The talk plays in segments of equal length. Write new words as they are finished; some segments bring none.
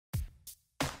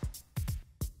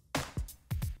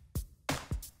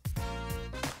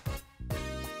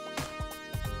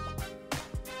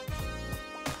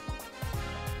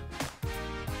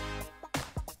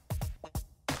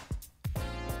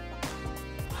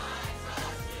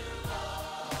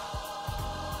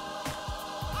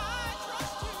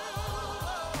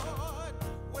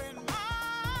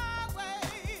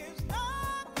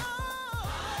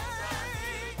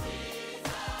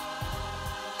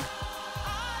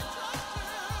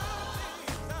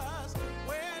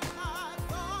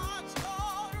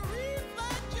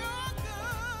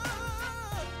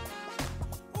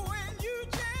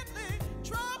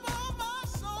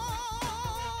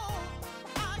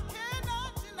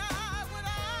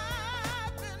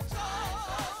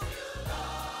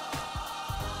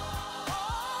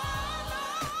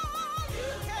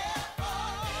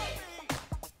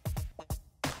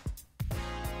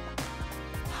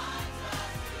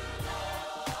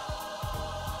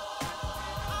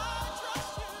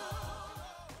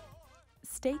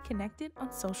Stay connected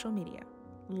on social media.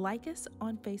 Like us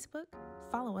on Facebook,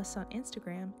 follow us on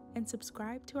Instagram, and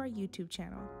subscribe to our YouTube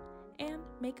channel. And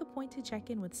make a point to check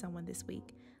in with someone this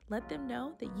week. Let them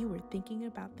know that you were thinking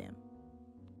about them.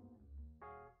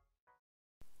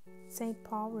 St.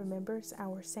 Paul remembers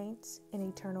our saints in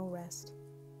eternal rest.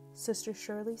 Sister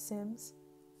Shirley Sims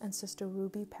and Sister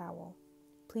Ruby Powell.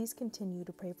 Please continue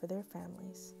to pray for their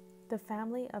families. The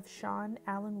family of Sean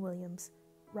Allen Williams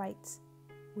writes,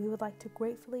 "We would like to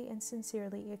gratefully and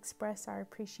sincerely express our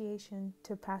appreciation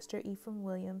to Pastor Ephraim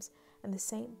Williams and the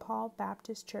St. Paul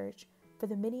Baptist Church for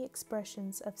the many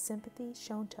expressions of sympathy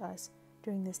shown to us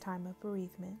during this time of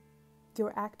bereavement.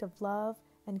 Your act of love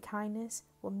and kindness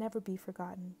will never be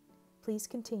forgotten. Please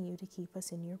continue to keep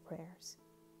us in your prayers."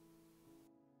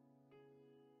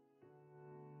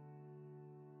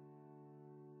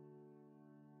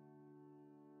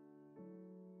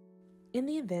 In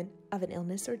the event of an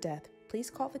illness or death, please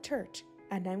call the church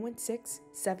at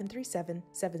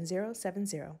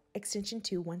 916-737-7070, extension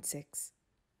 216.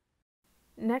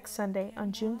 Next Sunday,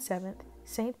 on June 7th,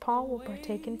 St. Paul will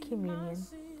partake in communion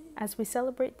as we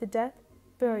celebrate the death,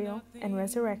 burial, and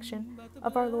resurrection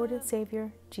of our Lord and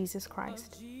Savior, Jesus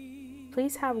Christ.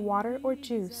 Please have water or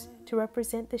juice to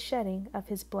represent the shedding of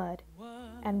His blood,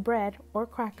 and bread or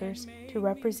crackers to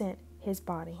represent His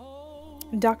body.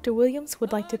 Dr. Williams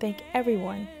would like to thank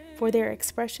everyone for their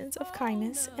expressions of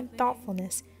kindness and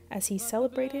thoughtfulness as he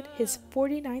celebrated his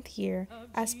 49th year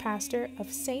as pastor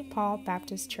of St. Paul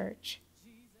Baptist Church.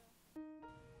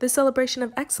 The Celebration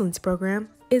of Excellence program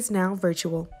is now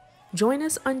virtual. Join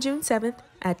us on June 7th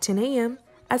at 10 a.m.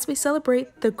 as we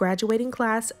celebrate the graduating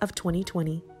class of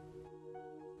 2020.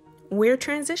 We're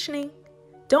transitioning.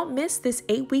 Don't miss this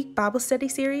 8-week Bible study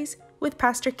series with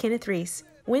Pastor Kenneth Reese,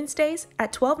 Wednesdays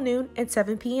at 12 noon and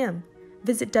 7 p.m.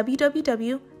 Visit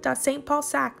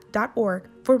www.stpaulsac.org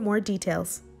for more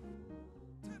details.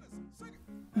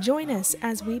 Join us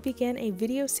as we begin a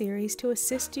video series to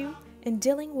assist you in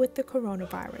dealing with the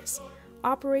coronavirus.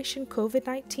 Operation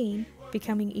COVID-19,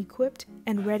 Becoming Equipped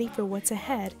and Ready for What's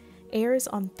Ahead, airs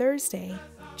on Thursday,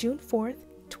 June 4th,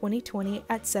 2020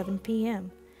 at 7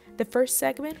 p.m. The first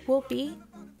segment will be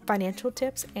Financial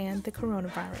Tips and the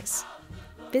Coronavirus.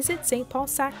 Visit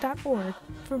stpaulsac.org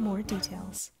for more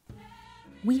details.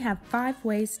 We have 5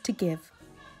 ways to give.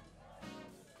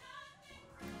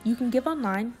 You can give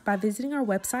online by visiting our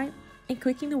website and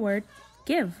clicking the word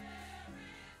Give.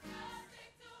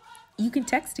 You can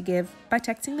text to give by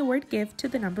texting the word Give to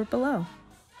the number below.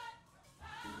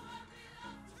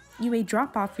 You may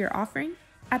drop off your offering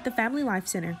at the Family Life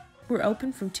Center. We're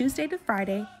open from Tuesday to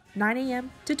Friday, 9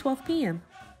 a.m. to 12 p.m.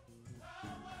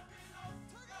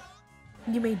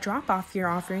 You may drop off your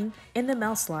offering in the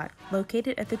mail slot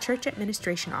located at the Church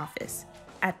Administration Office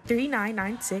at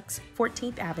 3996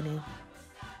 14th Avenue.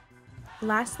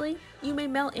 Lastly, you may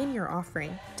mail in your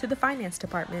offering to the Finance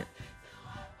Department.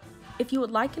 If you would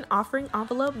like an offering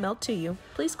envelope mailed to you,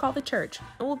 please call the church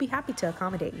and we'll be happy to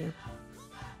accommodate you.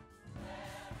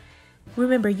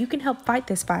 Remember, you can help fight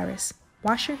this virus.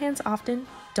 Wash your hands often,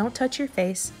 don't touch your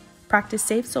face, practice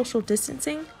safe social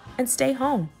distancing, and stay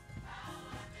home.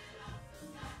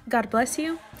 God bless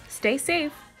you, stay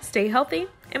safe, stay healthy,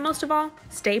 and most of all,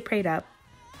 stay prayed up.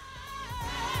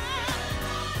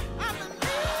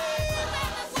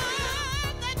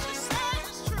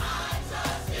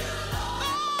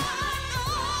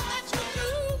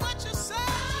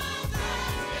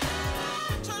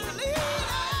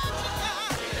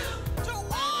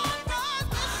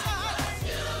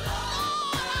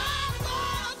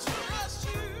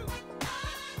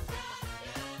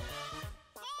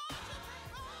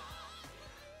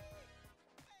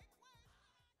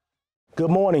 Good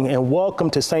morning and welcome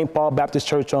to St. Paul Baptist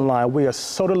Church Online. We are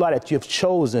so delighted that you have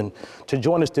chosen to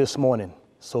join us this morning.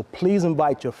 So please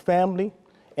invite your family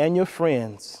and your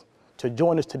friends to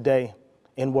join us today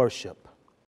in worship.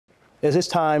 At this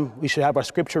time, we should have our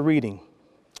scripture reading.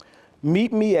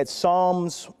 Meet me at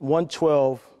Psalms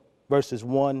 112, verses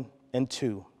 1 and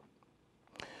 2.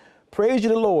 Praise you,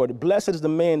 the Lord. Blessed is the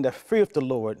man that feareth the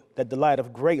Lord, that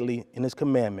delighteth greatly in his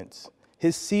commandments.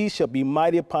 His seed shall be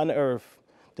mighty upon the earth.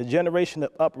 The generation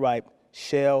of upright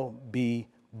shall be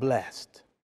blessed.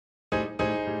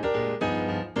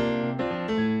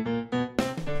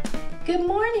 Good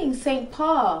morning, St.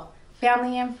 Paul,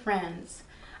 family and friends.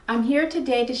 I'm here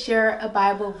today to share a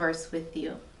Bible verse with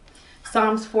you.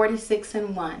 Psalms 46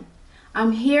 and 1.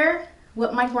 I'm here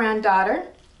with my granddaughter.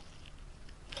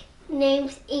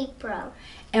 Name's April.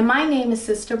 And my name is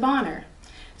Sister Bonner.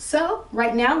 So,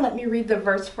 right now, let me read the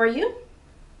verse for you.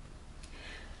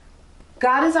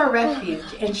 God is our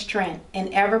refuge and strength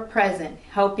and ever present,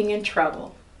 helping in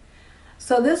trouble.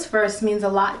 So this verse means a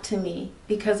lot to me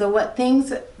because of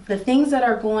the things that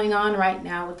are going on right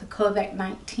now with the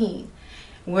COVID-19.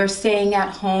 We're staying at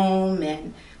home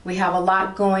and we have a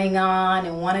lot going on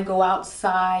and want to go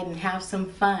outside and have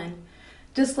some fun.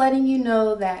 Just letting you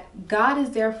know that God is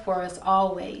there for us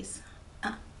always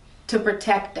to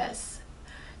protect us.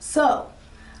 So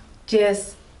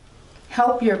just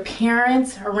help your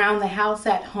parents around the house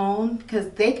at home because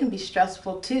they can be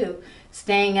stressful too,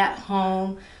 staying at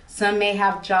home. Some may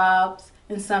have jobs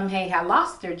and some may have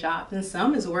lost their jobs and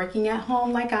some is working at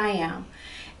home like I am.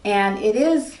 And it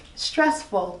is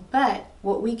stressful, but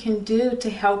what we can do to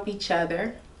help each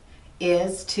other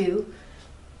is to,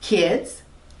 kids,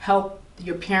 help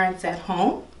your parents at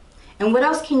home. And what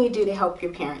else can you do to help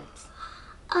your parents?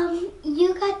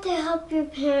 You got to help your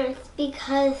parents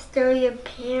because they're your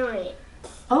parents.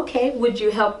 Okay, would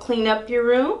you help clean up your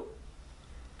room?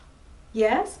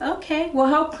 Yes? Okay, well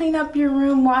help clean up your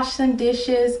room, wash some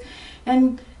dishes,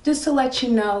 and just to let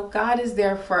you know, God is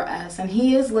there for us and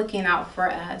He is looking out for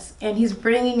us and He's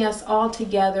bringing us all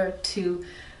together to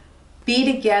be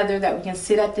together that we can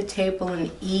sit at the table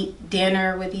and eat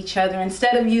dinner with each other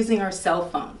instead of using our cell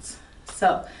phones.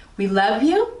 So we love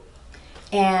you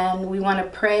and we want to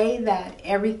pray that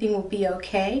everything will be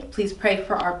okay. Please pray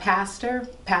for our pastor,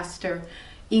 Pastor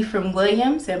Ephraim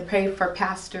Williams, and pray for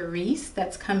Pastor Reese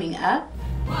that's coming up.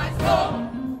 My soul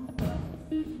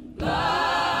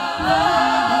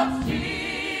loves Jesus.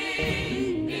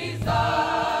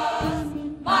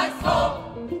 My soul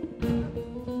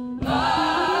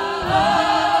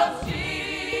loves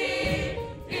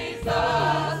Jesus.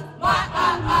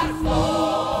 My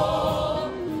soul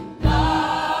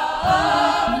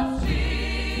loves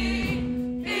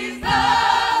Jesus.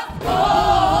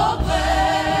 Oh,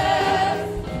 bless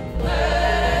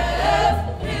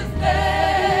His name.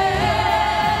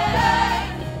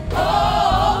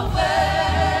 Oh,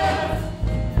 bless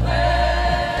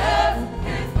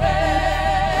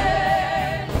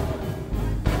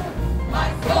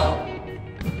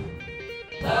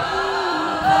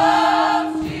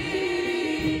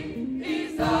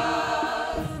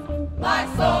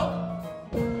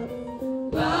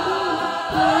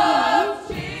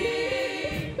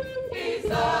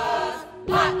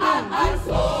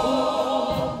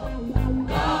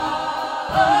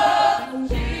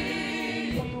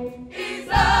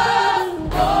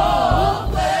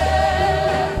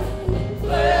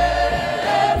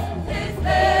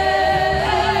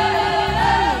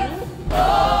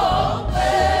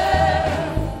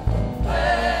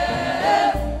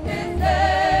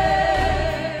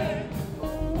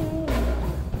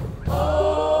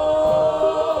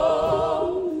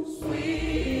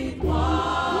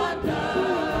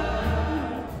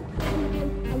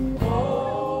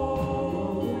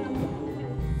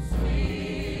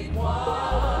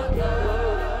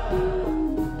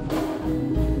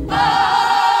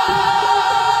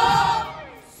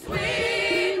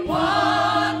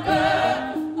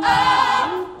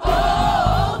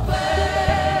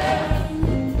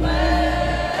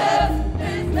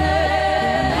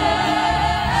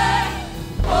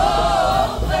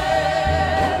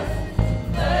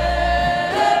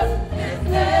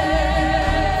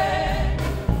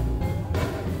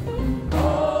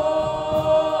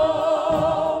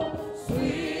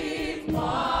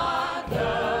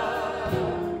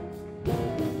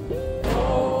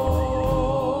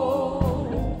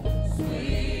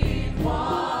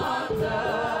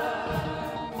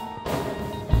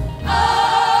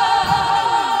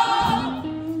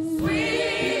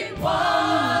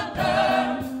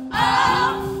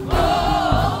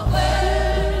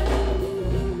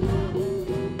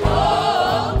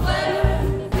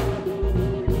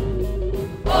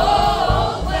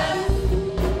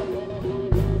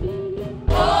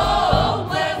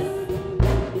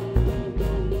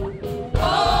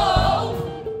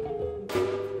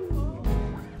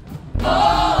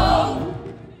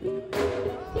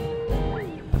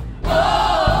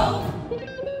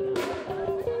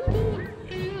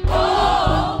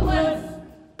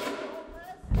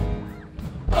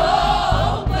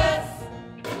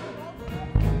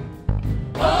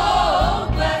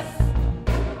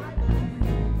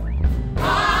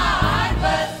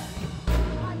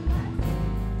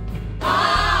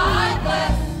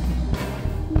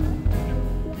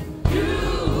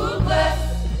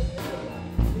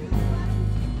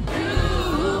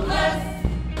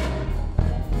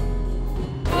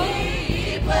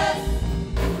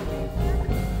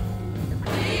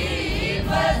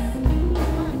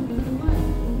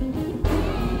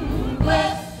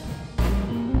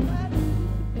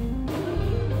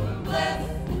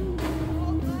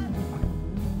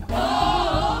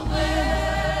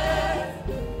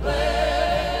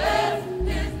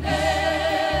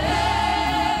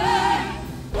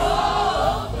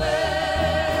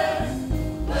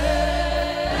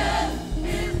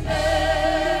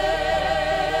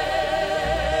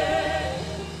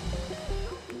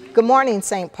Good morning,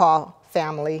 St. Paul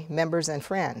family, members, and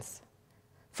friends.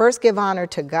 First, give honor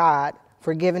to God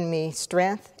for giving me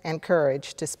strength and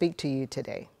courage to speak to you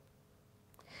today.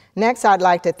 Next, I'd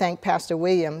like to thank Pastor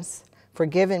Williams for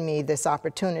giving me this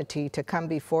opportunity to come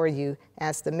before you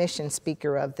as the mission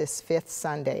speaker of this 5th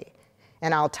Sunday,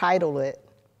 and I'll title it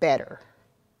Better.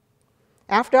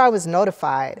 After I was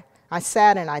notified, I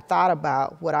sat and I thought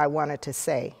about what I wanted to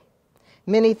say.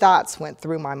 Many thoughts went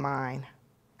through my mind.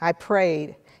 I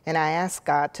prayed and I asked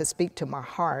God to speak to my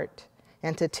heart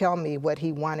and to tell me what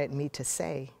he wanted me to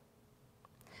say.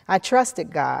 I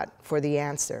trusted God for the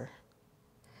answer.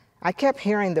 I kept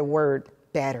hearing the word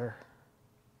better.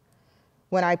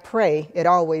 When I pray, it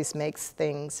always makes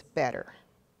things better.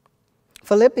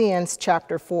 Philippians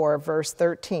chapter 4, verse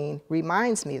 13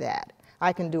 reminds me that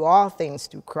I can do all things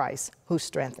through Christ who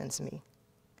strengthens me.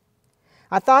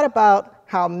 I thought about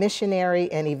how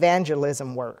missionary and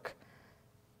evangelism work.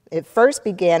 It first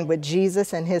began with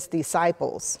Jesus and his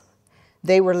disciples.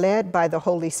 They were led by the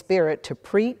Holy Spirit to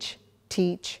preach,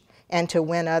 teach, and to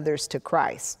win others to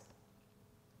Christ.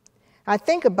 I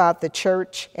think about the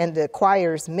church and the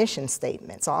choir's mission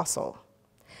statements also.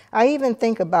 I even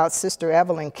think about Sister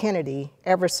Evelyn Kennedy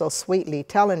ever so sweetly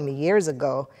telling me years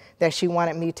ago that she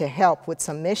wanted me to help with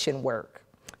some mission work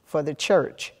for the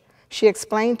church. She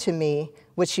explained to me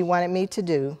what she wanted me to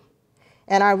do,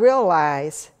 and I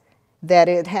realized that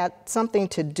it had something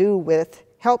to do with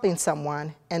helping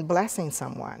someone and blessing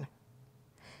someone.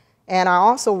 And I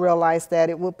also realized that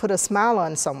it would put a smile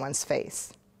on someone's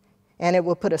face, and it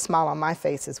would put a smile on my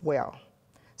face as well.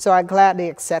 So I gladly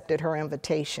accepted her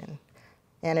invitation,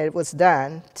 and it was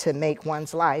done to make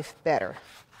one's life better.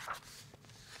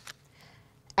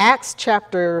 Acts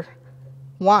chapter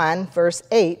 1, verse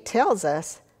 8 tells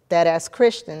us that as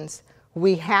Christians,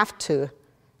 we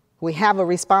have a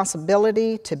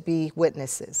responsibility to be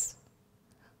witnesses.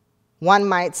 One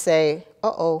might say,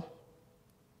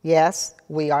 yes,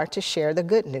 we are to share the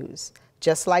good news,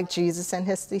 just like Jesus and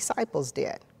his disciples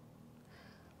did.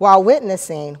 While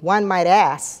witnessing, one might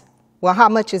ask, well, how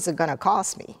much is it going to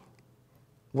cost me?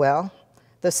 Well,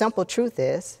 the simple truth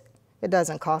is, it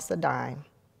doesn't cost a dime,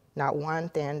 not one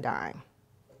thin dime.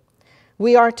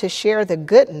 We are to share the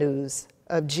good news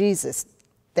of Jesus,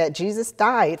 that Jesus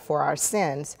died for our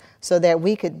sins so that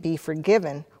we could be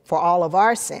forgiven for all of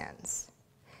our sins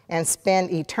and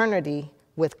spend eternity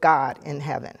with God in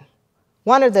heaven.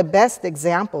 One of the best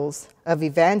examples of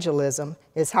evangelism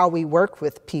is how we work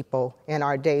with people in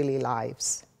our daily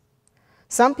lives.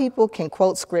 Some people can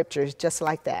quote scriptures just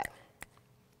like that.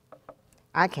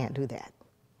 I can't do that.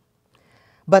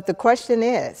 But the question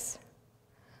is,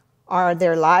 are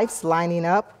their lives lining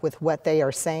up with what they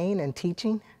are saying and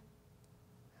teaching?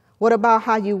 What about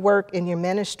how you work in your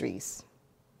ministries?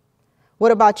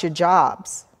 What about your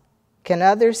jobs? Can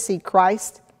others see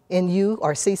Christ in you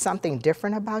or see something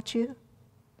different about you?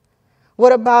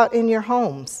 What about in your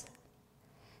homes?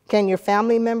 Can your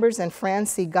family members and friends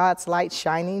see God's light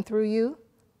shining through you?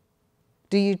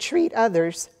 Do you treat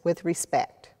others with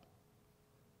respect?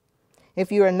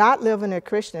 If you are not living a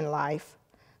Christian life,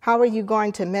 how are you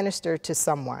going to minister to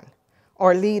someone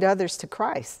or lead others to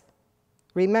Christ?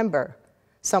 Remember,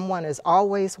 someone is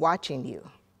always watching you.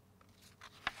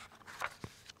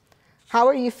 How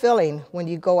are you feeling when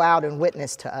you go out and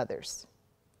witness to others?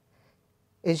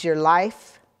 Is your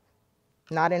life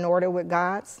not in order with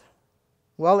God's?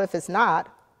 Well, if it's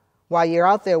not, while you're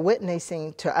out there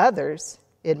witnessing to others,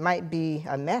 it might be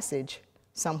a message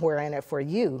somewhere in it for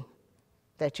you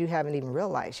that you haven't even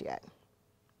realized yet.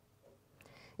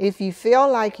 If you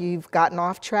feel like you've gotten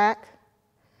off track,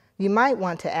 you might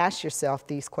want to ask yourself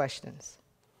these questions.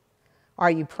 Are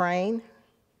you praying?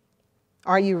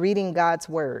 Are you reading God's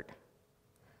word?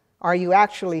 Are you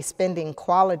actually spending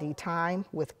quality time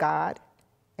with God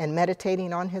and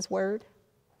meditating on his word?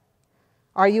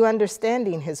 Are you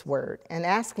understanding his word and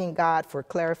asking God for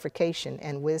clarification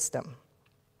and wisdom?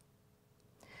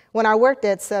 When I worked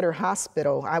at Sutter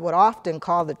Hospital, I would often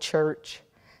call the church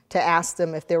to ask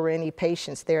them if there were any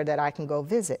patients there that I can go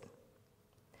visit.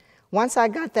 Once I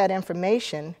got that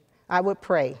information, I would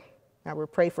pray. I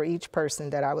would pray for each person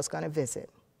that I was going to visit.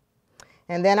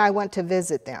 And then I went to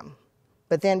visit them.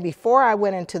 But then before I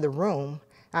went into the room,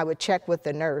 I would check with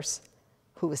the nurse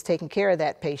who was taking care of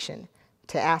that patient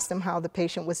to ask them how the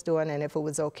patient was doing and if it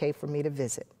was okay for me to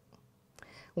visit.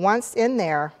 Once in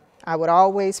there, I would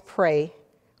always pray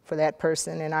for that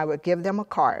person and I would give them a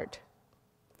card.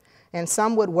 And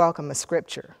some would welcome a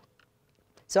scripture.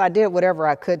 So I did whatever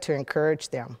I could to encourage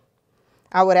them.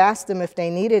 I would ask them if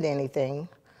they needed anything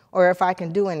or if I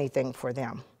can do anything for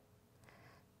them.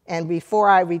 And before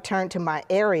I returned to my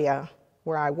area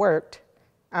where I worked,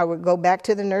 I would go back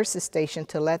to the nurse's station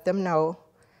to let them know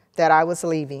that I was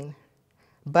leaving,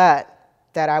 but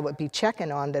that I would be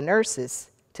checking on the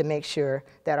nurses to make sure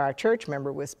that our church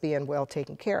member was being well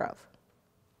taken care of.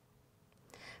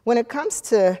 When it comes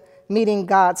to meeting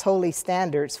God's holy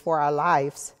standards for our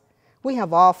lives, we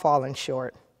have all fallen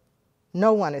short.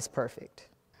 No one is perfect.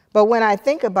 But when I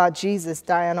think about Jesus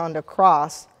dying on the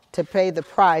cross to pay the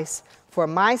price for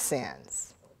my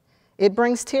sins, it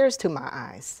brings tears to my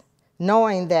eyes,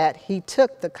 knowing that he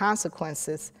took the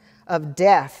consequences of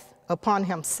death upon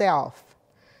himself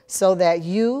so that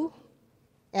you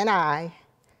and I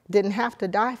didn't have to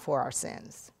die for our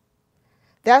sins.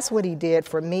 That's what he did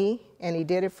for me, and he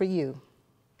did it for you.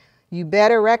 You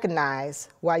better recognize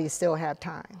while you still have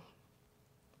time.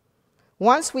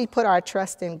 Once we put our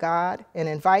trust in God and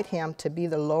invite him to be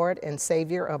the Lord and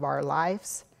Savior of our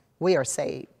lives, we are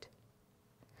saved.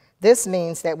 This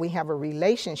means that we have a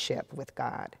relationship with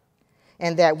God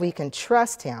and that we can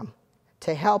trust him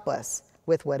to help us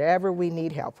with whatever we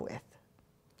need help with.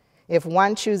 If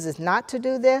one chooses not to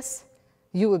do this,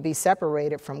 you would be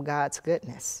separated from God's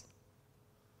goodness.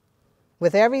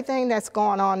 With everything that's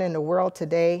going on in the world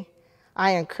today,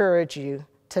 I encourage you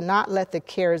to not let the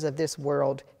cares of this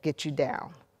world get you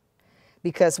down,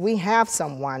 because we have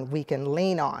someone we can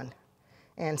lean on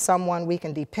and someone we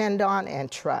can depend on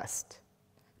and trust.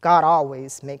 God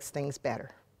always makes things better.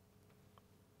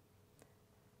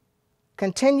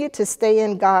 Continue to stay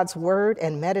in God's word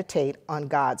and meditate on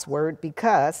God's word,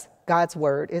 because God's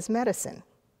word is medicine.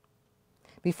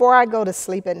 Before I go to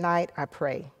sleep at night, I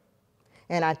pray,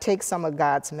 and I take some of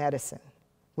God's medicine,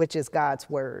 which is God's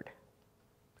word.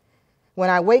 When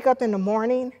I wake up in the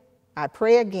morning, I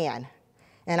pray again,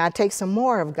 and I take some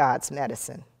more of God's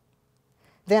medicine.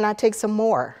 Then I take some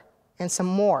more, and some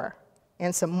more,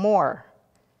 and some more,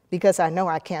 because I know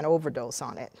I can't overdose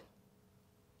on it.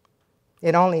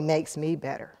 It only makes me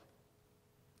better.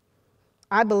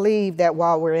 I believe that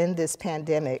while we're in this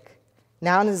pandemic,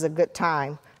 now is a good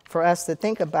time for us to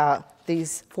think about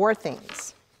these 4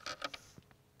 things: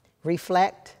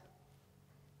 reflect,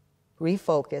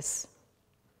 refocus,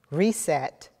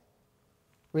 reset,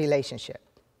 relationship.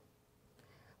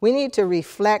 We need to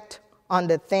reflect on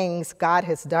the things God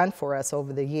has done for us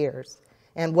over the years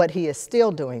and what he is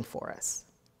still doing for us.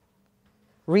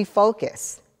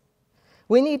 Refocus.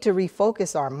 We need to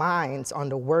refocus our minds on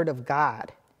the Word of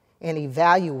God and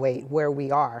evaluate where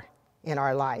we are in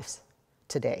our lives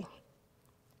today.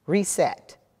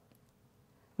 Reset.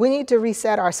 We need to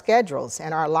reset our schedules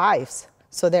and our lives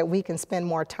so that we can spend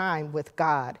more time with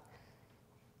God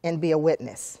and be a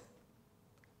witness.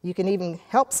 You can even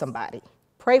help somebody,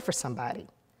 pray for somebody,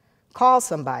 call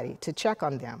somebody to check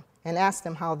on them and ask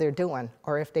them how they're doing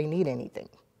or if they need anything.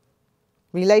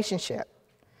 Relationship.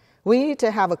 We need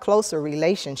to have a closer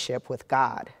relationship with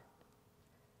God.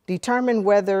 Determine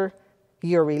whether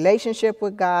your relationship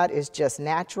with God is just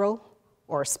natural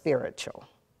or spiritual.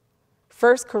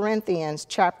 1 Corinthians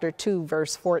chapter 2,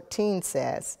 verse 14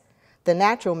 says, "The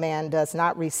natural man does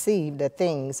not receive the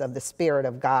things of the Spirit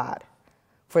of God,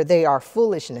 for they are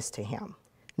foolishness to him.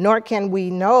 Nor can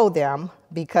we know them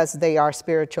because they are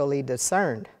spiritually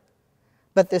discerned.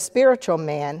 But the spiritual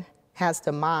man has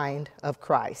the mind of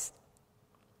Christ."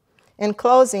 In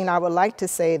closing, I would like to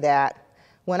say that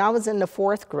when I was in the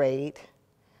 4th grade,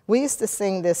 we used to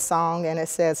sing this song, and it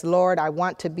says, "Lord, I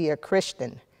want to be a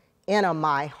Christian in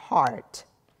my heart,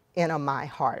 in my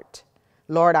heart.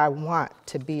 Lord, I want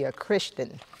to be a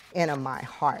Christian in my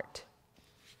heart."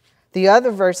 The other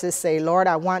verses say, "Lord,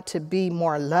 I want to be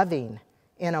more loving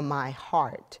in my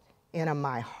heart, in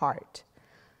my heart.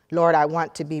 Lord, I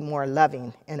want to be more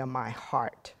loving in my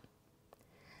heart."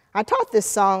 I taught this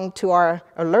song to our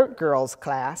Alert Girls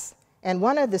class, and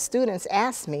one of the students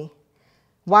asked me,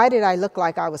 why did I look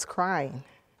like I was crying?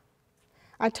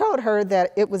 I told her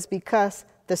that it was because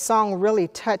the song really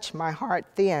touched my heart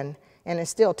then, and it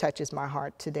still touches my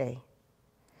heart today.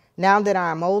 Now that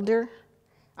I'm older,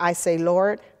 I say,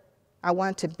 Lord, I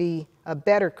want to be a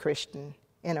better Christian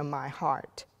in my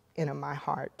heart, in my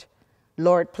heart.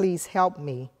 Lord, please help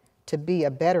me to be a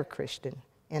better Christian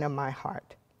in my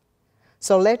heart.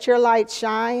 So let your light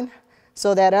shine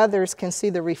so that others can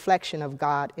see the reflection of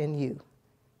God in you.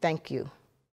 Thank you.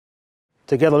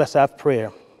 Together, let's have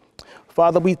prayer.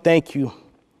 Father, we thank you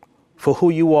for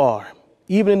who you are.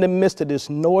 Even in the midst of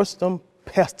this Northern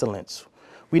pestilence,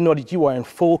 we know that you are in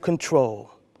full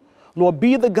control. Lord,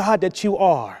 be the God that you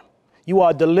are. You are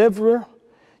a deliverer.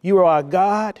 You are our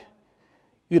God.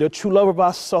 You're the true lover of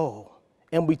our soul.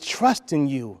 And we trust in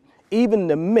you, even in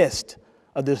the midst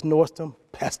of this Northern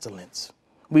pestilence.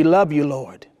 We love you,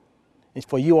 Lord, and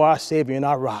for you are our Savior and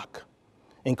our rock.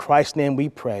 In Christ's name we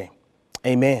pray.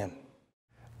 Amen.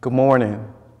 Good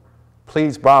morning.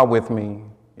 Please bow with me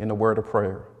in the word of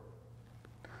prayer.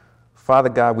 Father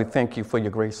God, we thank you for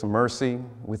your grace and mercy.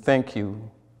 We thank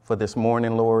you for this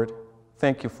morning, Lord.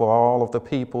 Thank you for all of the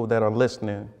people that are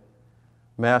listening.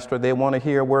 Master, they want to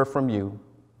hear a word from you.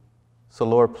 So,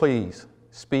 Lord, please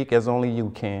speak as only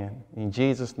you can. In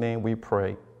Jesus' name we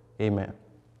pray. Amen.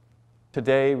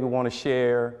 Today we want to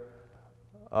share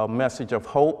a message of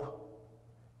hope.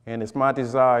 And it's my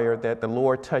desire that the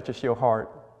Lord touches your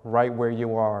heart right where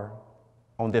you are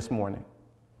on this morning.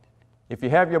 If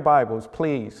you have your Bibles,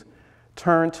 please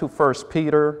turn to 1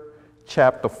 Peter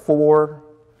chapter 4,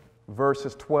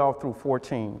 verses 12 through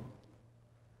 14.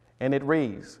 And it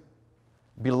reads,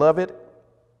 "Beloved,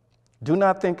 do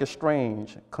not think it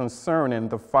strange concerning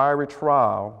the fiery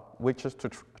trial which is to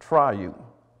try you,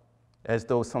 as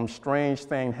though some strange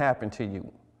thing happened to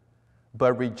you,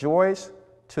 but rejoice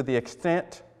to the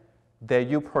extent that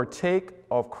you partake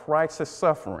of Christ's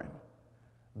suffering,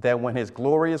 that when his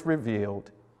glory is revealed,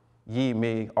 ye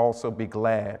may also be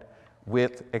glad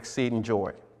with exceeding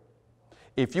joy.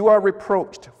 If you are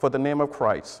reproached for the name of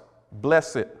Christ,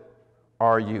 blessed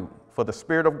are you, for the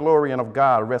Spirit of glory and of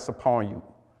God rests upon you.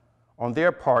 On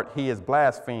their part, he is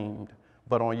blasphemed,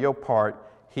 but on your part,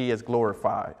 he is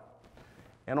glorified."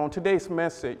 And on today's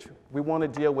message, we want to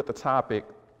deal with the topic,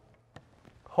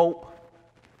 hope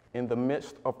in the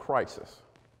midst of crisis.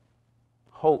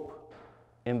 Hope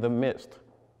in the midst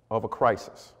of a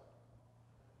crisis.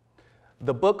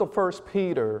 The book of 1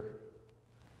 Peter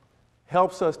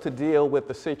helps us to deal with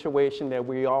the situation that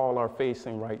we all are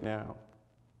facing right now.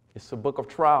 It's a book of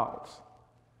trials.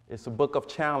 It's a book of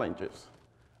challenges.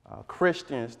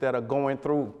 Christians that are going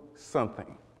through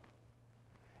something.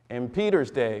 In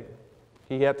Peter's day,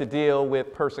 he had to deal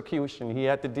with persecution. He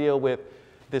had to deal with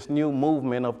this new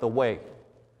movement of the way.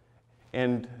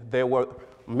 And there were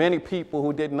many people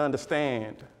who didn't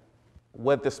understand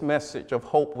what this message of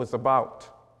hope was about.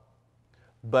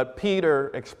 But Peter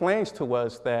explains to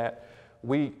us that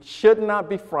we should not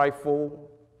be frightful.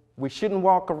 We shouldn't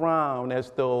walk around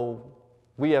as though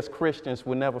we as Christians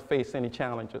will never face any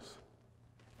challenges.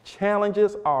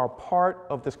 Challenges are a part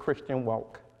of this Christian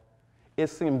walk.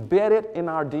 It's embedded in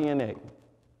our DNA.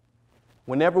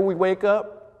 Whenever we wake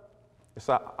up, it's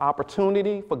an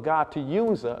opportunity for God to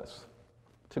use us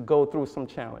to go through some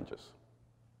challenges.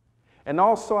 And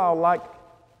also, I would like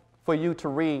for you to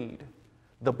read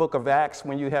the book of Acts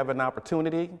when you have an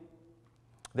opportunity.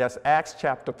 That's Acts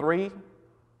chapter 3,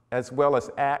 as well as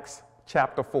Acts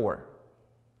chapter 4.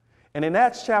 And in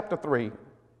Acts chapter 3,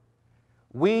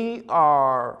 we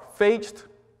are faced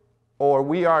or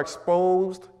we are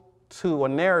exposed to a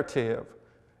narrative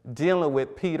dealing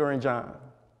with Peter and John.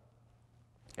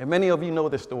 And many of you know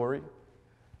this story.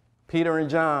 Peter and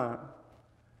John,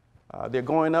 they're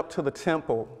going up to the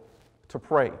temple to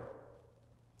pray.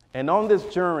 And on this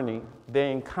journey,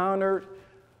 they encountered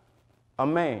a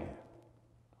man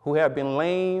who had been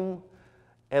lame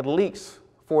at least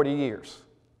 40 years.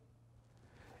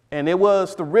 And it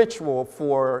was the ritual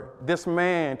for this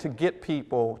man to get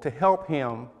people to help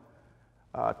him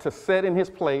to sit in his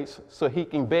place so he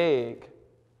can beg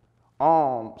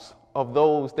alms of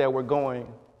those that were going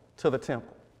to the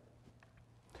temple.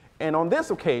 And on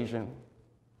this occasion,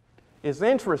 it's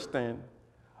interesting,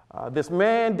 this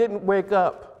man didn't wake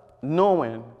up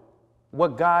knowing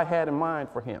what God had in mind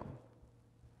for him.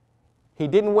 He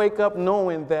didn't wake up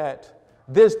knowing that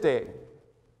this day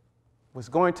was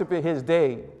going to be his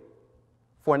day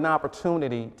for an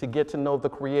opportunity to get to know the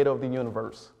creator of the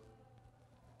universe.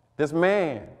 This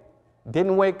man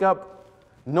didn't wake up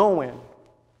knowing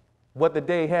what the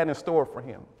day had in store for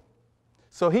him.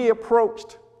 So he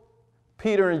approached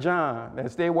Peter and John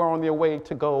as they were on their way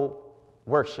to go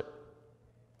worship.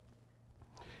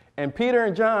 And Peter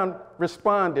and John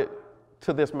responded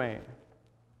to this man.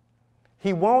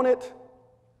 He wanted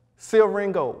silver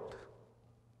and gold,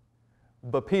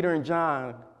 but Peter and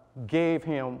John gave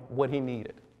him what he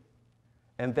needed,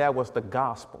 and that was the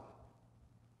gospel.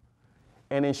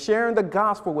 And in sharing the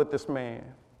gospel with this man,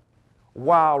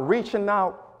 while reaching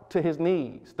out to his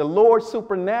needs, the Lord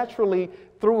supernaturally,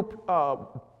 through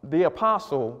the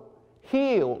apostle,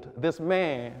 healed this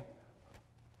man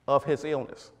of his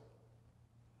illness.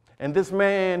 And this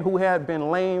man who had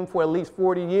been lame for at least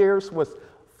 40 years was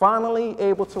finally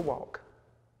able to walk.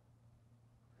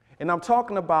 And I'm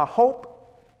talking about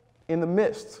hope in the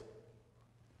midst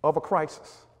of a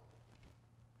crisis.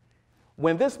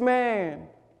 When this man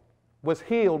was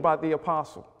healed by the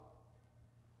apostle,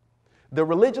 the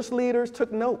religious leaders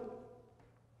took note.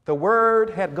 The word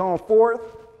had gone forth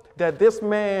that this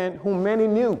man, whom many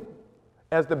knew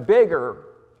as the beggar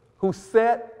who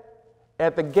sat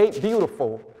at the gate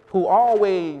beautiful, who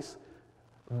always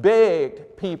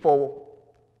begged people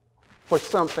for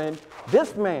something,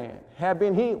 this man had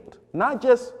been healed, not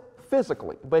just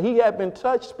physically, but he had been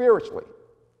touched spiritually.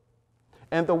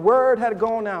 And the word had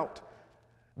gone out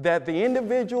that the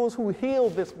individuals who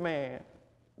healed this man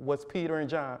was Peter and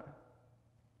John.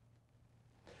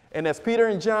 And as Peter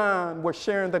and John were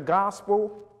sharing the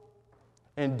gospel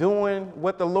and doing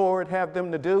what the Lord had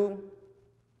them to do,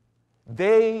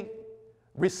 they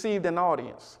received an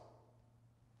audience.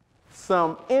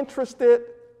 Some interested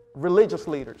religious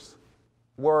leaders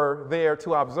were there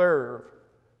to observe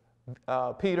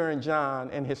Peter and John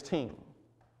and his team.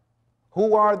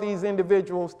 Who are these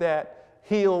individuals that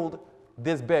healed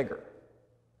this beggar?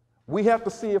 We have to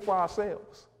see it for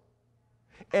ourselves.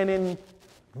 And in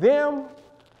them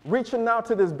reaching out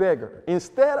to this beggar,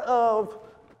 instead of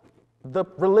the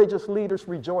religious leaders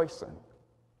rejoicing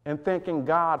and thanking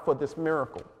God for this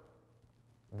miracle,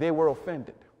 they were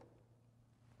offended.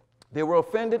 They were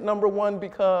offended, number one,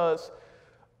 because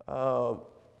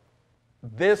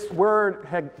this word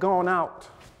had gone out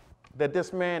that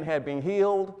this man had been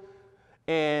healed,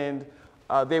 and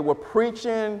they were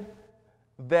preaching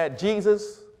that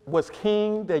Jesus was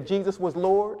king, that Jesus was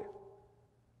Lord,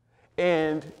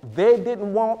 and they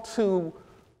didn't want to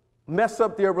mess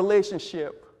up their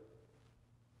relationship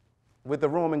with the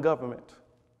Roman government.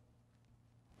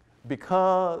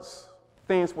 Because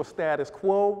things were status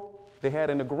quo, they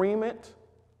had an agreement.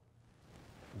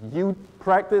 You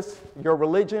practice your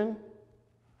religion,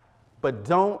 but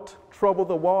don't trouble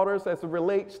the waters as it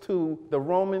relates to the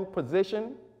Roman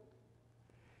position.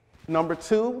 Number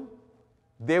two,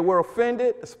 they were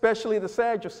offended, especially the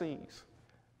Sadducees,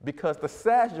 because the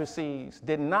Sadducees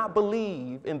did not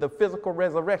believe in the physical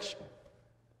resurrection,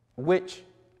 which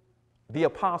the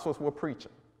apostles were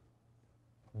preaching.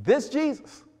 This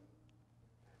Jesus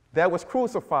that was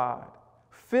crucified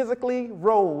physically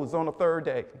rose on the third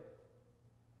day.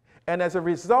 And as a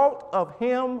result of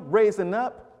him raising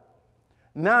up,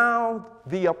 now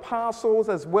the apostles,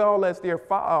 as well as their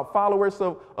followers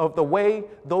of the way,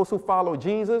 those who follow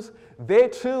Jesus, they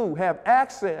too have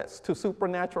access to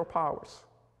supernatural powers.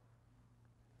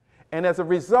 And as a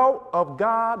result of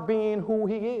God being who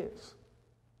he is,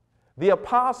 the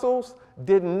apostles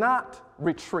did not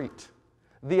retreat.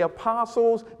 The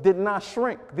apostles did not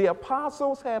shrink. The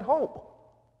apostles had hope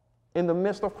in the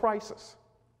midst of crisis.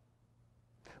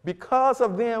 Because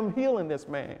of them healing this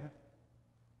man,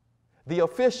 the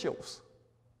officials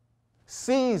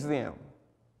seized them,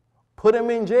 put them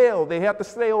in jail. They had to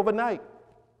stay overnight.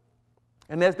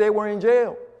 And as they were in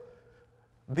jail,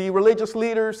 the religious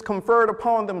leaders conferred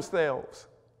upon themselves,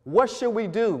 what should we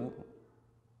do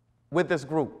with this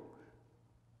group?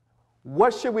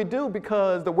 What should we do?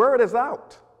 Because the word is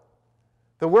out.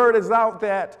 The word is out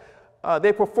that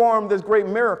they performed this great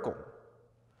miracle.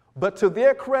 But to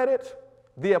their credit,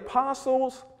 the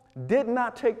apostles did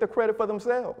not take the credit for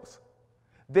themselves.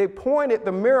 They pointed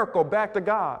the miracle back to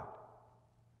God.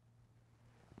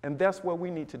 And that's what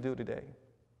we need to do today.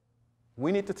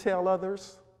 We need to tell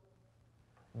others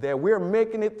that we're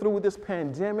making it through this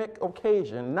pandemic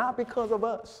occasion, not because of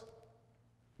us,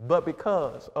 but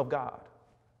because of God.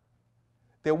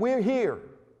 That we're here,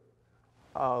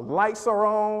 lights are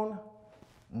on,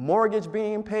 mortgage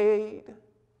being paid,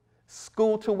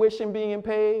 school tuition being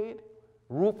paid,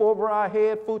 roof over our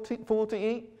head, food to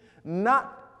eat,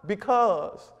 not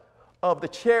because of the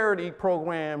charity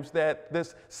programs that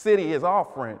this city is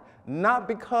offering, not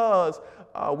because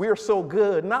we're so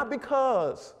good, not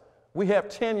because we have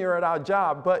tenure at our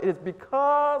job, but it's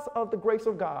because of the grace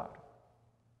of God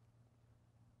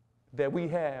that we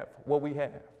have what we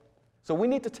have. So we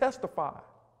need to testify.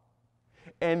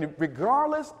 And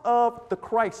regardless of the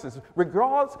crisis,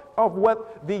 regardless of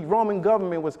what the Roman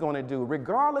government was going to do,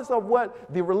 regardless of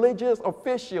what the religious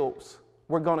officials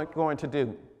were going to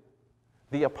do,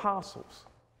 the apostles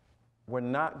were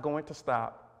not going to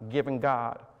stop giving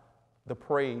God the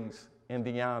praise and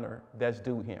the honor that's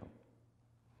due him.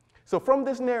 So from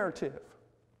this narrative,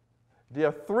 there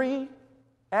are three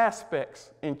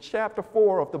aspects in chapter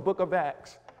 4 of the book of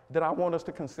Acts that I want us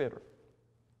to consider.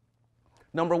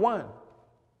 Number one,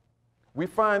 we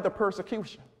find the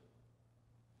persecution.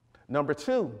 Number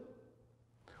two,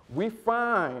 we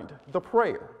find the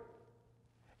prayer.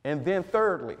 And then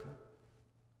thirdly,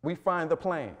 we find the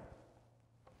plan.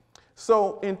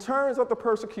 So in terms of the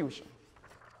persecution,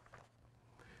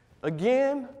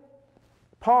 again,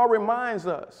 Paul reminds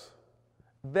us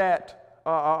that,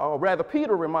 or rather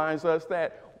Peter reminds us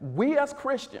that we as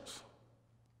Christians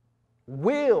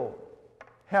will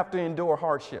have to endure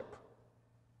hardship.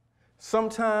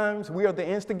 Sometimes we are the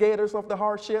instigators of the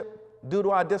hardship due to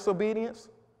our disobedience,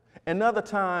 and other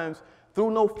times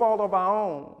through no fault of our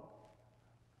own.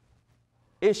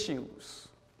 Issues,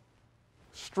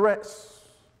 stress,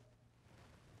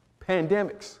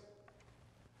 pandemics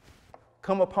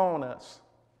come upon us.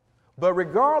 But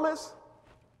regardless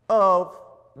of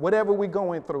whatever we're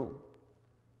going through,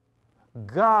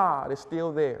 God is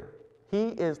still there. He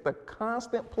is the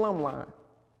constant plumb line.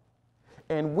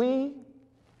 And we,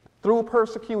 through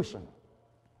persecution,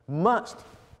 must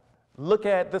look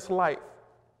at this life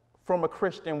from a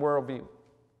Christian worldview.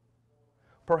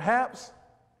 Perhaps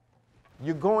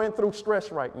you're going through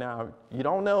stress right now. You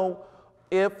don't know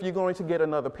if you're going to get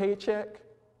another paycheck.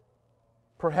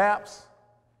 Perhaps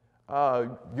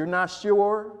you're not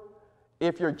sure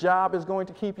if your job is going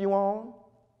to keep you on.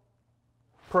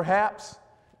 Perhaps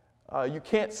you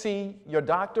can't see your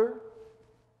doctor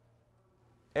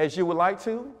as you would like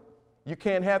to. You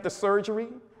can't have the surgery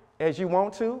as you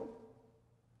want to.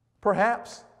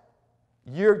 Perhaps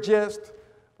you're just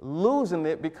losing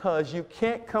it because you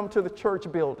can't come to the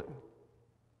church building.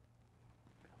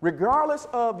 Regardless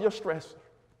of your stress,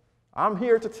 I'm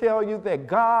here to tell you that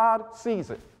God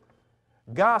sees it.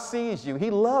 God sees you.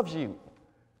 He loves you.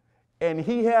 And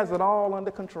He has it all under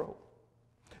control.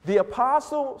 The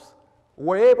apostles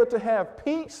were able to have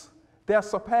peace that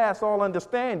surpassed all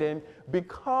understanding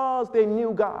because they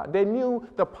knew God. They knew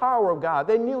the power of God.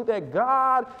 They knew that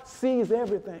God sees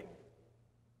everything.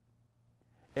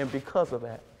 And because of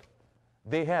that,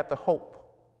 they had the hope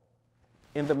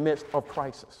in the midst of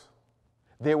crisis.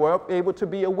 They were able to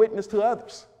be a witness to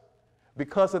others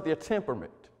because of their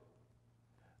temperament.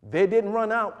 They didn't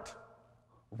run out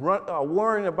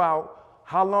worrying about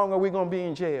how long are we going to be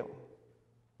in jail.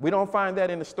 We don't find that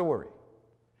in the story.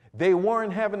 They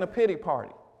weren't having a pity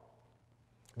party.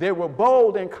 They were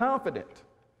bold and confident.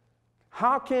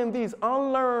 How can these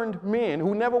unlearned men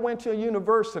who never went to a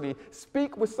university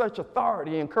speak with such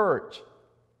authority and courage?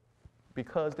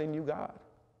 Because they knew God.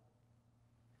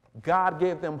 God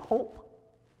gave them hope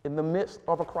in the midst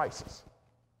of a crisis.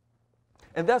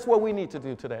 And that's what we need to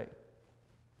do today.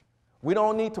 We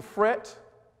don't need to fret.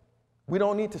 We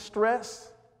don't need to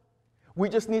stress. We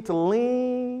just need to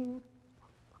lean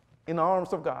in the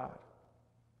arms of God.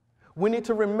 We need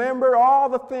to remember all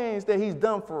the things that He's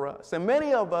done for us. And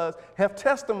many of us have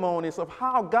testimonies of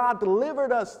how God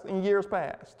delivered us in years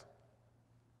past.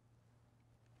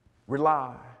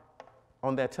 Rely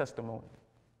on that testimony.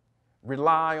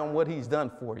 Rely on what He's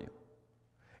done for you.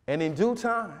 And in due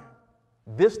time,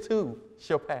 this too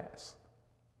shall pass.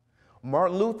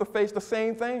 Martin Luther faced the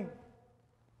same thing.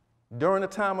 During the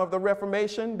time of the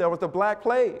Reformation, there was the Black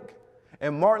Plague.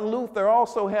 And Martin Luther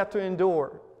also had to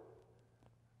endure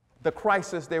the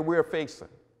crisis that we're facing.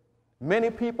 Many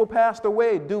people passed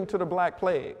away due to the Black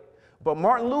Plague. But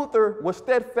Martin Luther was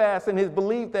steadfast in his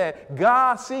belief that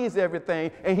God sees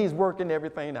everything and He's working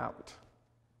everything out.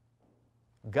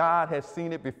 God has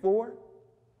seen it before,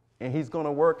 and He's going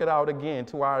to work it out again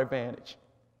to our advantage.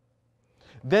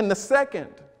 Then the second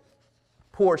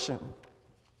portion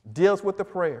deals with the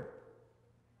prayer.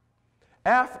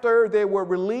 After they were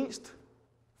released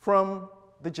from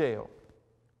the jail,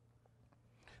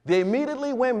 they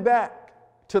immediately went back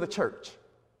to the church.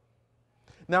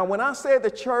 Now, when I say the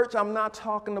church, I'm not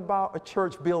talking about a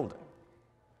church building.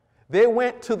 They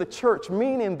went to the church,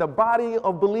 meaning the body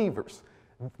of believers.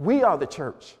 We are the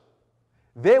church.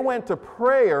 They went to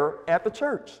prayer at the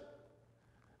church.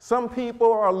 Some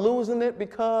people are losing it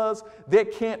because they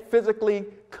can't physically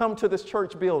come to this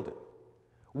church building.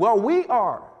 Well, we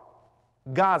are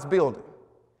God's building.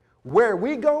 Where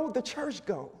we go, the church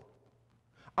go.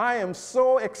 I am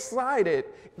so excited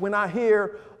when I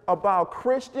hear about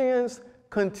Christians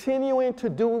continuing to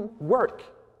do work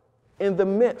in the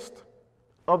midst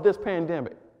of this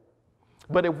pandemic.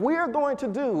 But if we're going to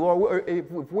do, or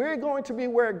if we're going to be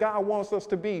where God wants us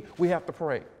to be, we have to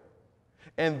pray.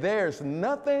 And there's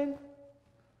nothing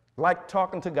like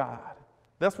talking to God.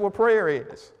 That's what prayer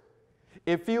is.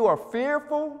 If you are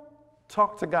fearful,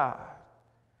 talk to God.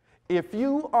 If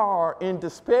you are in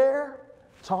despair,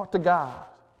 talk to God.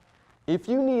 If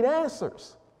you need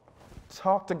answers,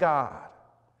 talk to God.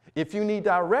 If you need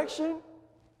direction,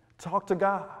 talk to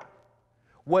God.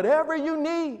 Whatever you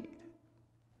need,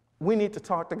 we need to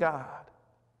talk to God.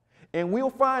 And we'll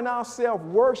find ourselves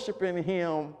worshiping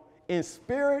Him in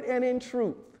spirit and in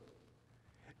truth.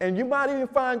 And you might even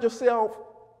find yourself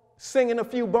singing a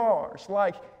few bars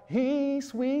like, He's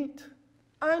sweet,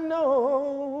 I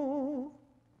know.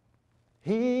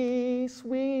 He's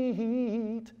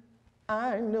sweet,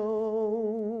 I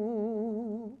know.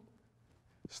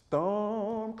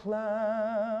 Storm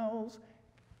clouds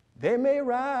They may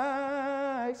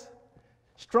rise,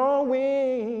 strong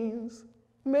winds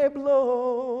may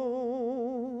blow,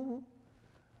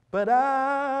 but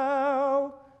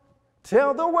I'll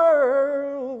tell the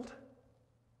world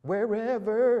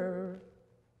wherever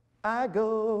I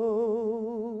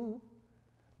go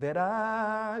that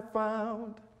I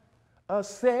found a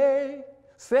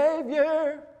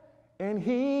Savior, and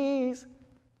He's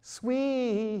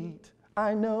sweet,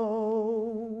 I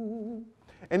know.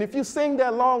 And if you sing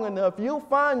that long enough, you'll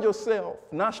find yourself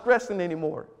not stressing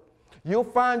anymore. You'll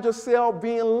find yourself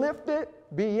being lifted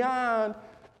beyond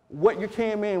what you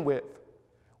came in with.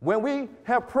 When we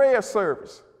have prayer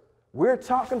service, we're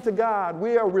talking to God.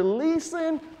 We are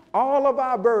releasing all of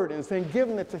our burdens and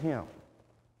giving it to Him.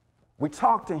 We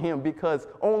talk to Him because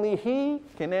only He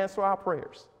can answer our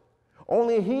prayers.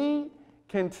 Only He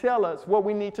can tell us what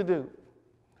we need to do.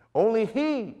 Only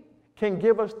He can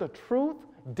give us the truth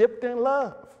dipped in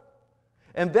love.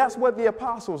 And that's what the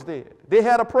apostles did. They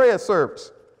had a prayer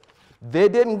service. They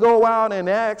didn't go out and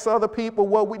ask other people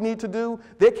what we need to do.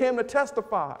 They came to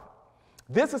testify.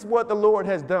 This is what the Lord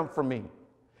has done for me.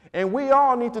 And we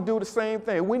all need to do the same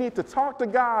thing. We need to talk to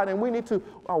God, and we need to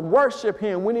worship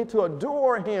Him. We need to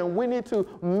adore Him. We need to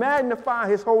magnify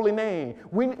His holy name.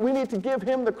 We need to give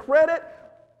Him the credit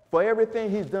for everything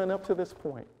He's done up to this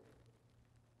point.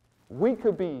 We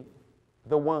could be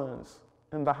the ones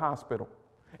in the hospital.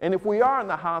 And if we are in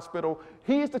the hospital,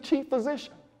 He's the chief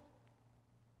physician.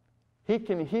 He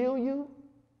can heal you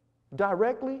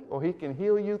directly, or He can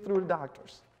heal you through the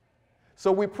doctors.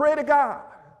 So we pray to God.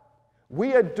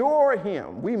 We adore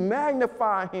Him. We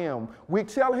magnify Him. We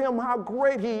tell Him how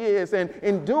great He is. And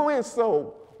in doing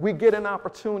so, we get an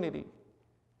opportunity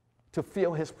to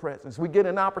feel His presence. We get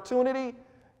an opportunity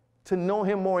to know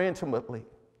Him more intimately.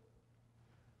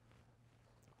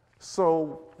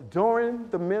 So during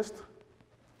the midst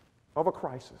of a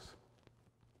crisis,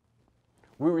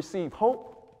 we receive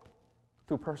hope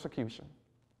through persecution.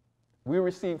 We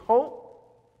receive hope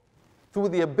through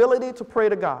the ability to pray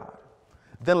to God.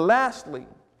 Then lastly,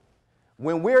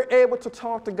 when we're able to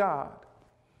talk to God,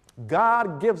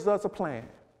 God gives us a plan.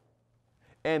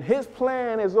 And His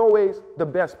plan is always the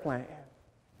best plan.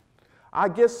 I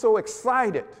get so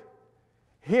excited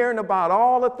hearing about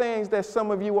all the things that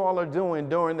some of you all are doing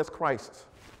during this crisis.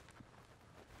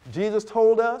 Jesus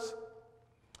told us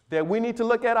that we need to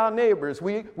look at our neighbors.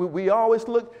 We always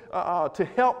look to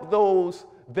help those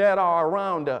that are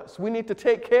around us. We need to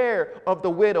take care of the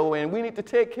widow, and we need to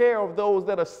take care of those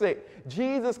that are sick.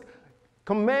 Jesus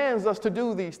commands us to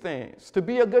do these things, to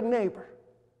be a good neighbor.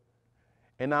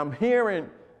 And I'm hearing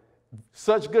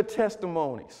such good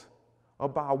testimonies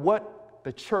about what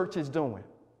the church is doing.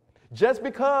 Just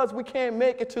because we can't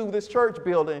make it to this church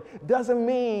building doesn't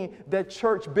mean that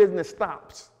church business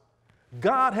stops.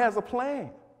 God has a plan.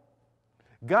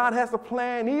 God has a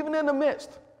plan even in the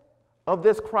midst of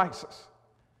this crisis.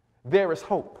 There is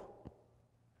hope.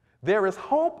 There is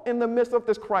hope in the midst of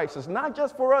this crisis, not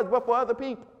just for us, but for other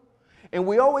people. And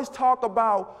we always talk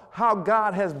about how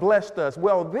God has blessed us.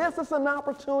 Well, this is an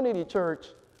opportunity, church,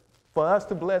 for us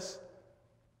to bless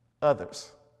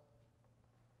others.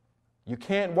 You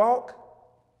can't walk,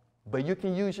 but you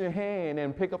can use your hand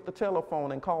and pick up the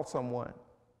telephone and call someone.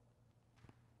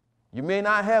 You may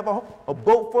not have a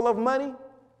boat full of money,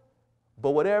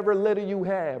 but whatever little you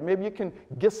have, maybe you can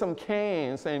get some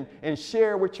cans and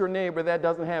share with your neighbor that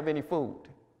doesn't have any food.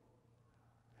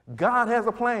 God has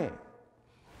a plan.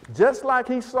 Just like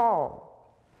He saw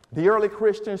the early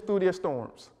Christians through their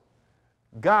storms,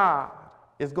 God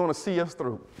is going to see us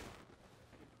through.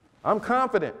 I'm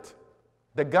confident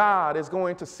that God is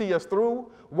going to see us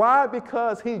through. Why?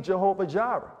 Because He's Jehovah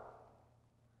Jireh,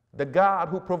 the God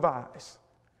who provides.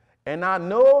 And I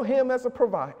know Him as a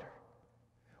provider.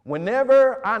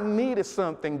 Whenever I needed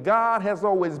something, God has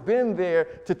always been there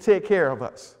to take care of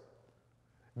us.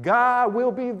 God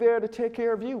will be there to take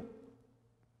care of you.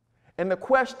 And the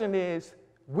question is,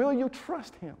 will you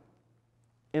trust Him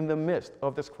in the midst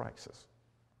of this crisis?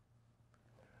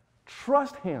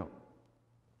 Trust Him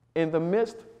in the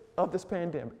midst of this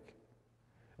pandemic.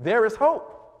 There is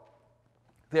hope.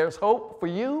 There's hope for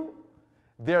you.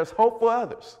 There's hope for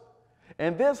others.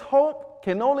 And this hope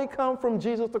can only come from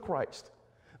Jesus the Christ,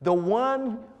 the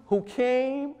one who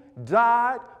came,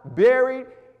 died, buried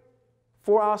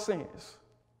for our sins.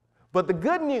 But the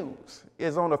good news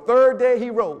is on the third day He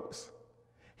rose.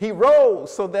 He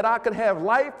rose so that I could have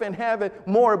life and have it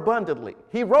more abundantly.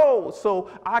 He rose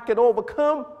so I could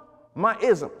overcome my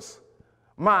isms,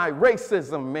 my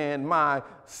racism and my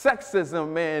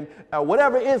sexism and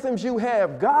whatever isms you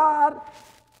have. God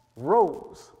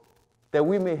rose that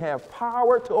we may have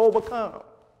power to overcome.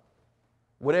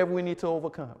 whatever we need to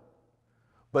overcome.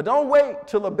 But don't wait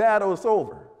till the battle is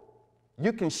over.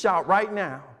 You can shout right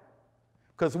now,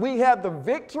 because we have the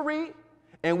victory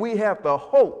and we have the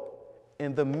hope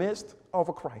in the midst of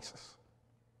a crisis.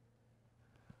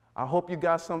 I hope you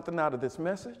got something out of this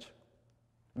message.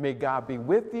 May God be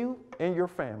with you and your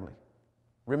family.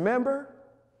 Remember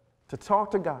to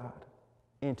talk to God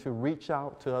and to reach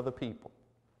out to other people.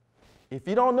 If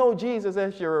you don't know Jesus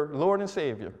as your Lord and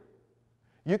Savior,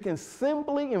 you can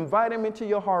simply invite him into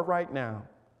your heart right now.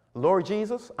 Lord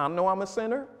Jesus, I know I'm a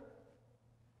sinner.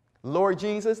 Lord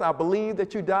Jesus, I believe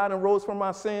that you died and rose from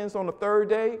my sins on the third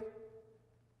day.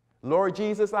 Lord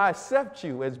Jesus, I accept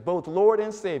you as both Lord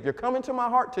and Savior. Come into my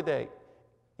heart today,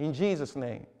 in Jesus'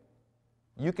 name.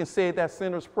 You can say that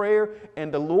sinner's prayer,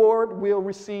 and the Lord will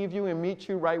receive you and meet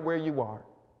you right where you are.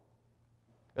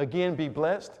 Again, be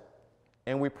blessed,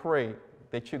 and we pray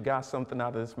that you got something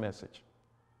out of this message.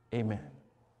 Amen.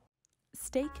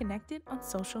 Stay connected on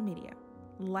social media.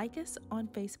 Like us on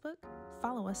Facebook,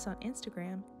 follow us on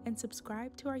Instagram, and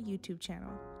subscribe to our YouTube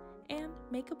channel. And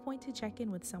make a point to check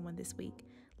in with someone this week.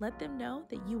 Let them know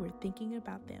that you were thinking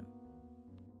about them.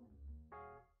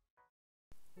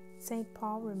 St.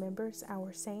 Paul remembers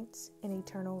our saints in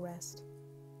eternal rest.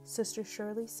 Sister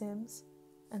Shirley Sims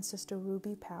and Sister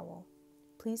Ruby Powell.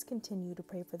 Please continue to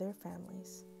pray for their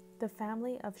families. The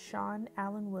family of Sean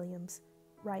Allen Williams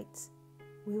writes,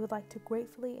 "We would like to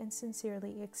gratefully and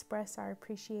sincerely express our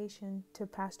appreciation to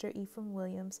Pastor Ephraim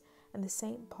Williams and the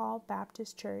St. Paul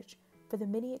Baptist Church for the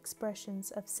many expressions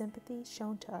of sympathy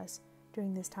shown to us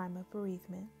during this time of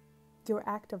bereavement. Your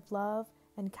act of love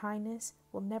and kindness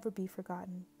will never be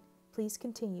forgotten. Please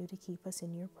continue to keep us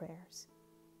in your prayers."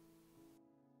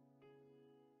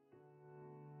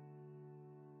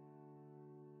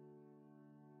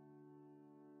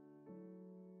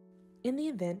 In the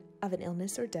event of an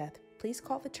illness or death, please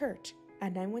call the church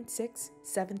at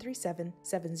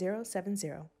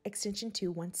 916-737-7070, extension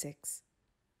 216.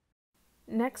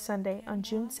 Next Sunday, on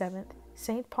June 7th,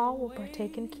 St. Paul will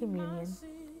partake in communion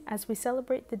as we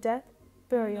celebrate the death,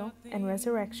 burial, and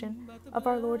resurrection of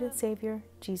our Lord and Savior,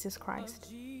 Jesus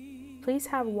Christ. Please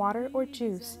have water or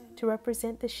juice to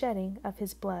represent the shedding of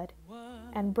his blood,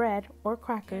 and bread or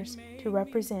crackers to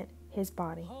represent his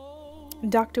body.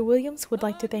 Dr. Williams would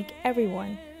like to thank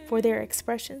everyone for their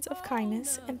expressions of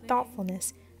kindness and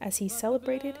thoughtfulness as he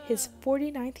celebrated his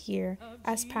 49th year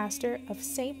as pastor of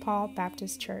St. Paul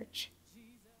Baptist Church.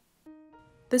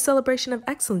 The Celebration of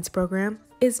Excellence program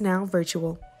is now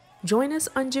virtual. Join us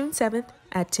on June 7th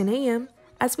at 10 a.m.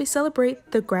 as we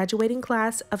celebrate the graduating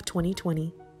class of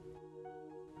 2020.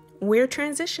 We're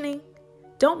transitioning.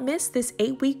 Don't miss this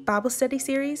 8-week Bible study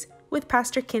series with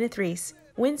Pastor Kenneth Reese,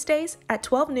 Wednesdays at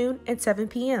 12 noon and 7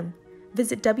 p.m.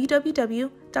 Visit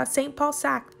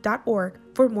www.stpaulsac.org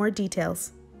for more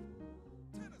details.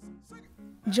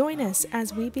 Join us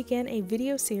as we begin a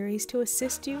video series to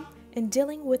assist you in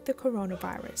dealing with the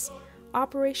coronavirus.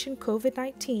 Operation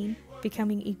COVID-19,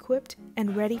 Becoming Equipped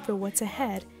and Ready for What's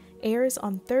Ahead, airs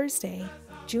on Thursday,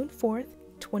 June 4th,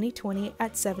 2020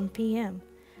 at 7 p.m.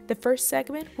 The first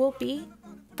segment will be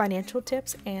Financial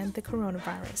Tips and the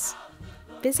Coronavirus.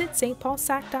 Visit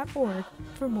stpaulsac.org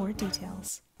for more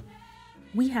details.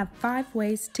 We have 5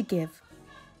 ways to give.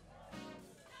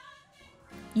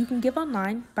 You can give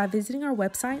online by visiting our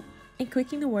website and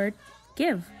clicking the word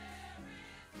Give.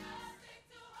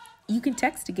 You can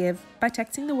text to give by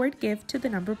texting the word Give to the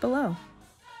number below.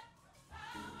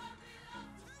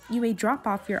 You may drop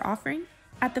off your offering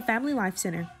at the Family Life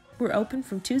Center. We're open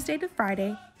from Tuesday to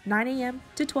Friday, 9 a.m.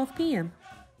 to 12 p.m.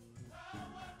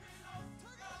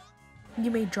 You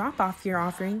may drop off your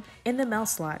offering in the mail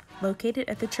slot located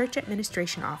at the Church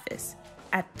Administration Office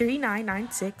at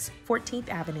 3996 14th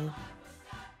Avenue.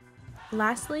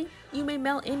 Lastly, you may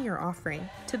mail in your offering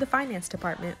to the Finance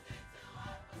Department.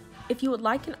 If you would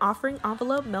like an offering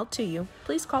envelope mailed to you,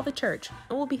 please call the church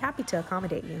and we'll be happy to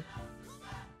accommodate you.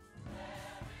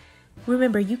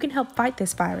 Remember, you can help fight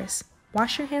this virus.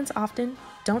 Wash your hands often,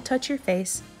 don't touch your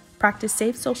face, practice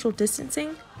safe social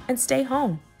distancing, and stay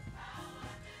home.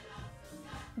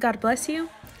 God bless you,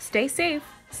 stay safe,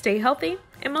 stay healthy,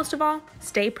 and most of all,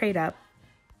 stay prayed up.